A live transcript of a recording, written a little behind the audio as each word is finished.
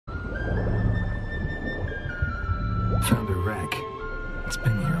Found a wreck. It's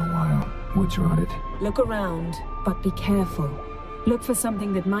been here a while. Wood's rotted. Look around, but be careful. Look for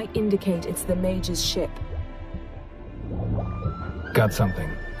something that might indicate it's the Mage's ship. Got something.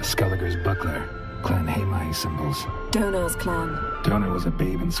 A Skulliger's buckler. Clan Hamai symbols. Donar's clan. Donar was a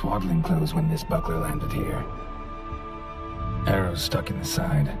babe in swaddling clothes when this buckler landed here. Arrows stuck in the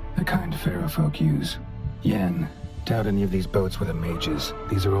side, the kind pharaoh folk use. Yen, doubt any of these boats were the Mage's.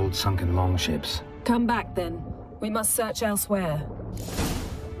 These are old sunken longships. Come back then. We must search elsewhere.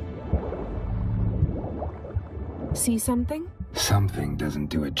 See something? Something doesn't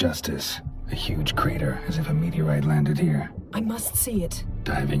do it justice. A huge crater, as if a meteorite landed here. I must see it.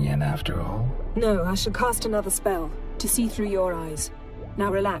 Diving in after all? No, I shall cast another spell, to see through your eyes.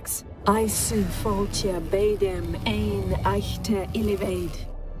 Now relax. Aisu foltia beidem ein eichte illivaid.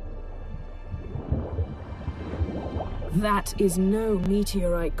 That is no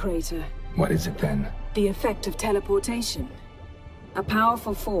meteorite crater. What is it then? The effect of teleportation. A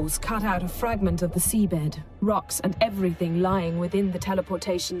powerful force cut out a fragment of the seabed, rocks and everything lying within the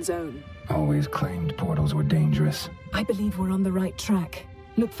teleportation zone. Always claimed portals were dangerous. I believe we're on the right track.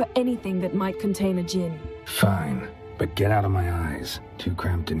 Look for anything that might contain a djinn. Fine, but get out of my eyes. Too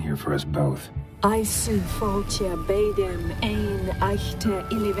cramped in here for us both. Aisu foltia beidem ein eichte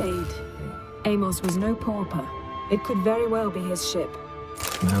illivaid. Amos was no pauper. It could very well be his ship.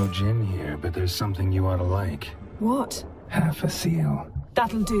 No djinn here, but there's something you ought to like. What? Half a seal.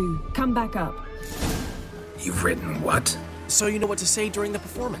 That'll do. Come back up. You've written what? So you know what to say during the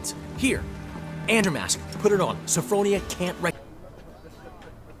performance. Here, Andermask, put it on. Sophronia can't write.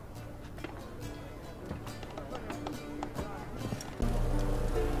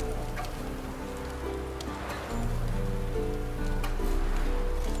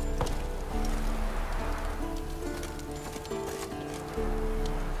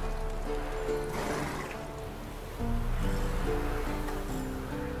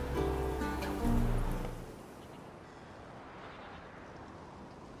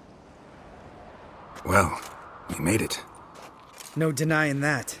 Well, we made it. No denying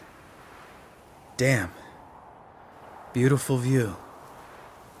that. Damn. Beautiful view.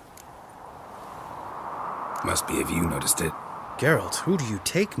 Must be if you noticed it. Geralt, who do you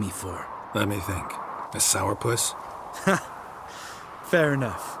take me for? Let me think. A sourpuss? Fair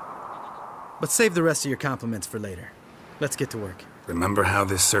enough. But save the rest of your compliments for later. Let's get to work. Remember how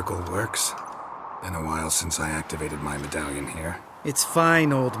this circle works? Been a while since I activated my medallion here. It's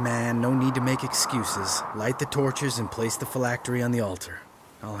fine, old man. No need to make excuses. Light the torches and place the phylactery on the altar.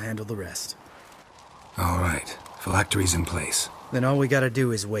 I'll handle the rest. All right. Phylactery's in place. Then all we gotta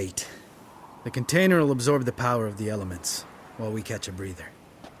do is wait. The container will absorb the power of the elements, while we catch a breather.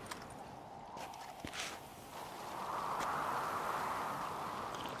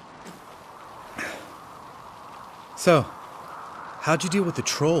 So, how'd you deal with the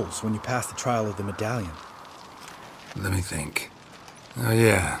trolls when you passed the trial of the medallion? Let me think. Oh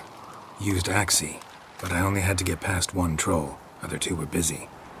yeah, used Axie, but I only had to get past one troll. Other two were busy.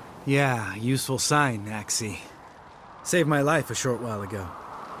 Yeah, useful sign, Axie. Saved my life a short while ago.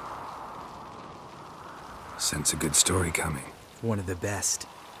 Sense a good story coming. One of the best.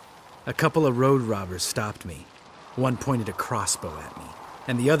 A couple of road robbers stopped me. One pointed a crossbow at me,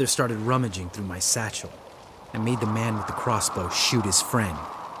 and the other started rummaging through my satchel. I made the man with the crossbow shoot his friend,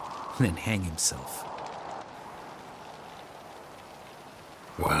 then hang himself.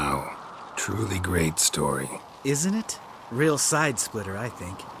 Wow. Truly great story. Isn't it? Real side-splitter, I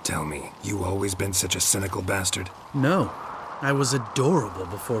think. Tell me, you always been such a cynical bastard? No. I was adorable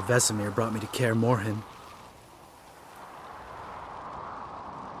before Vesemir brought me to Kaer Morhen.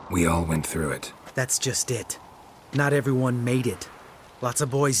 We all went through it. That's just it. Not everyone made it. Lots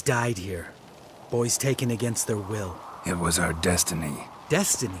of boys died here. Boys taken against their will. It was our destiny.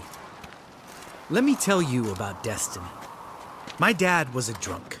 Destiny? Let me tell you about destiny. My dad was a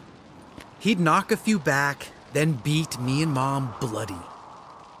drunk. He'd knock a few back, then beat me and Mom bloody.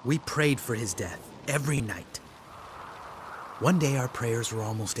 We prayed for his death every night. One day our prayers were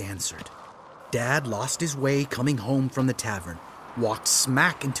almost answered. Dad lost his way coming home from the tavern, walked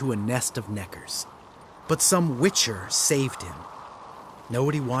smack into a nest of neckers. But some witcher saved him. Know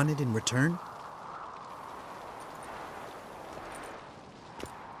what he wanted in return?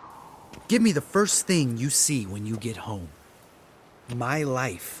 Give me the first thing you see when you get home. My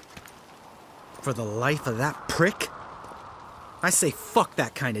life. For the life of that prick? I say fuck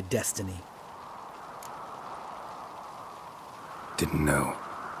that kind of destiny. Didn't know.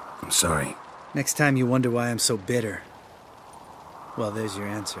 I'm sorry. Next time you wonder why I'm so bitter, well, there's your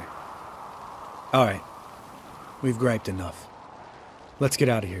answer. All right. We've griped enough. Let's get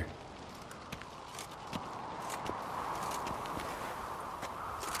out of here.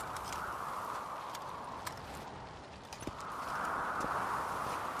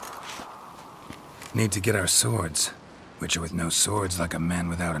 Need to get our swords. Witcher with no swords like a man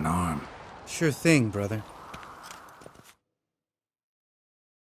without an arm. Sure thing, brother.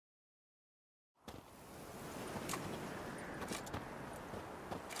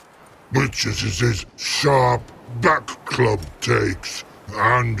 Witches is his sharp back club takes,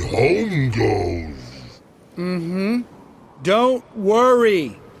 and home goes. Don't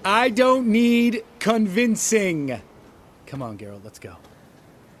worry. I don't need convincing. Come on, Geralt, let's go.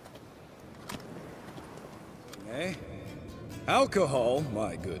 Okay. Alcohol,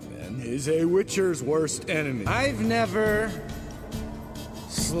 my good men, is a Witcher's worst enemy. I've never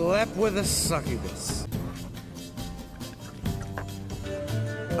slept with a succubus.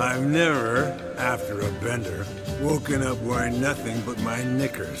 I've never, after a bender, woken up wearing nothing but my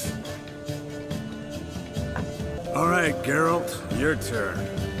knickers. All right, Geralt, your turn.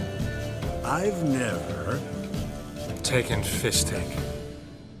 I've never... Taken fisting.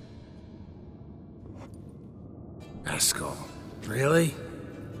 Eskel. Really?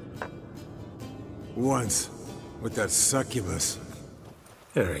 Once, with that succubus.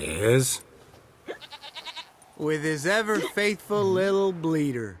 There he is. With his ever-faithful little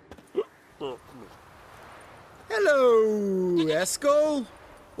bleeder. Hello, Eskel.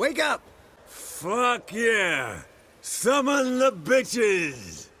 Wake up! Fuck yeah! Summon the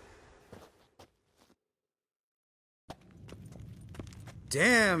bitches!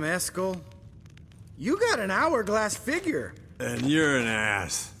 Damn, Eskel. You got an hourglass figure. And you're an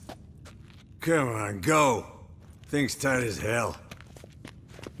ass. Come on, go. Thing's tight as hell.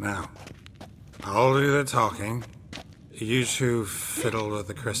 Now, I'll do the talking. You two fiddle with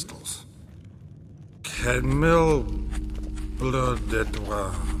the crystals. Kedmil blood de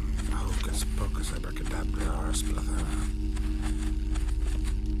doigt. Hocus pocus abracadabra splather.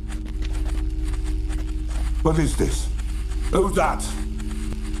 What is this? Who's that?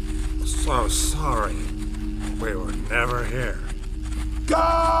 So sorry. We were never here.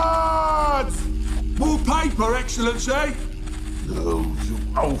 Guards! More paper, Excellency! No, you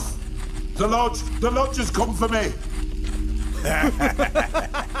oaf. The lodge has come for me.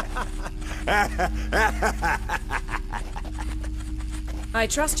 I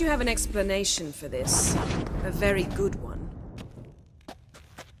trust you have an explanation for this. A very good one.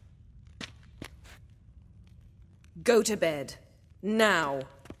 Go to bed. Now.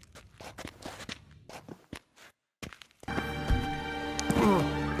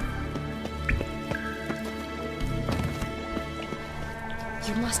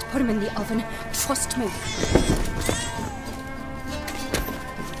 You must put him in the oven. Trust me.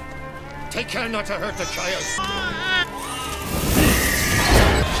 Take care not to hurt the child.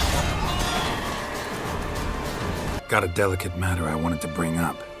 Got a delicate matter I wanted to bring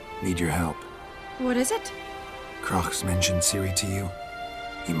up. Need your help. What is it? Crocs mentioned Ciri to you?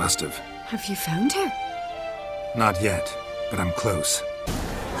 He must have. Have you found her? Not yet, but I'm close.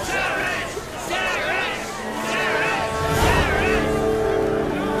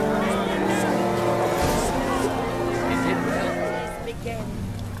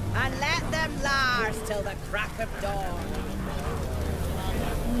 And let them last till the crack of dawn.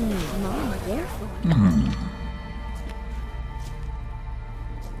 Mom, careful.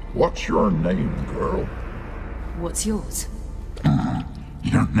 What's your name, girl? What's yours?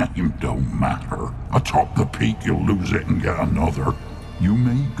 Your name don't matter. Atop the peak, you'll lose it and get another. You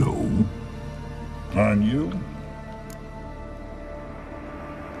may go. And you?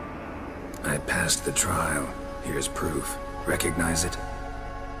 I passed the trial. Here's proof. Recognize it?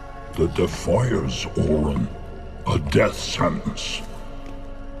 The Defier's Orin. A death sentence.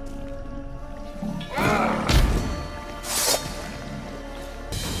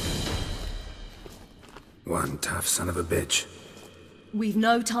 One tough son of a bitch. We've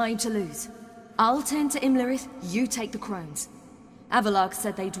no time to lose. I'll tend to Imlerith, you take the crones. Avalark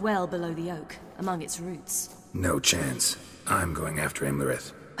said they dwell below the oak, among its roots. No chance. I'm going after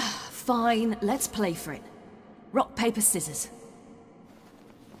Imlerith. Fine, let's play for it. Rock, paper, scissors.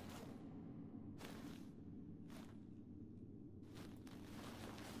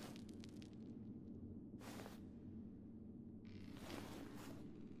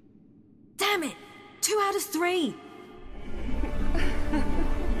 Damn it! 2 out of 3!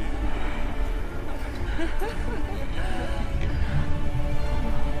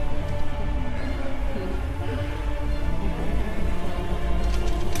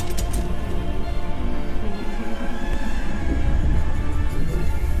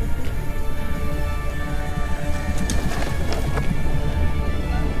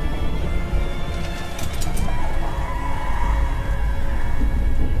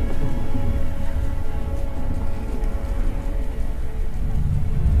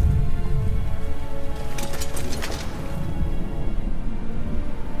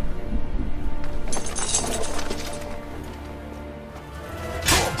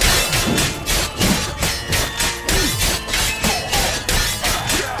 Witchin.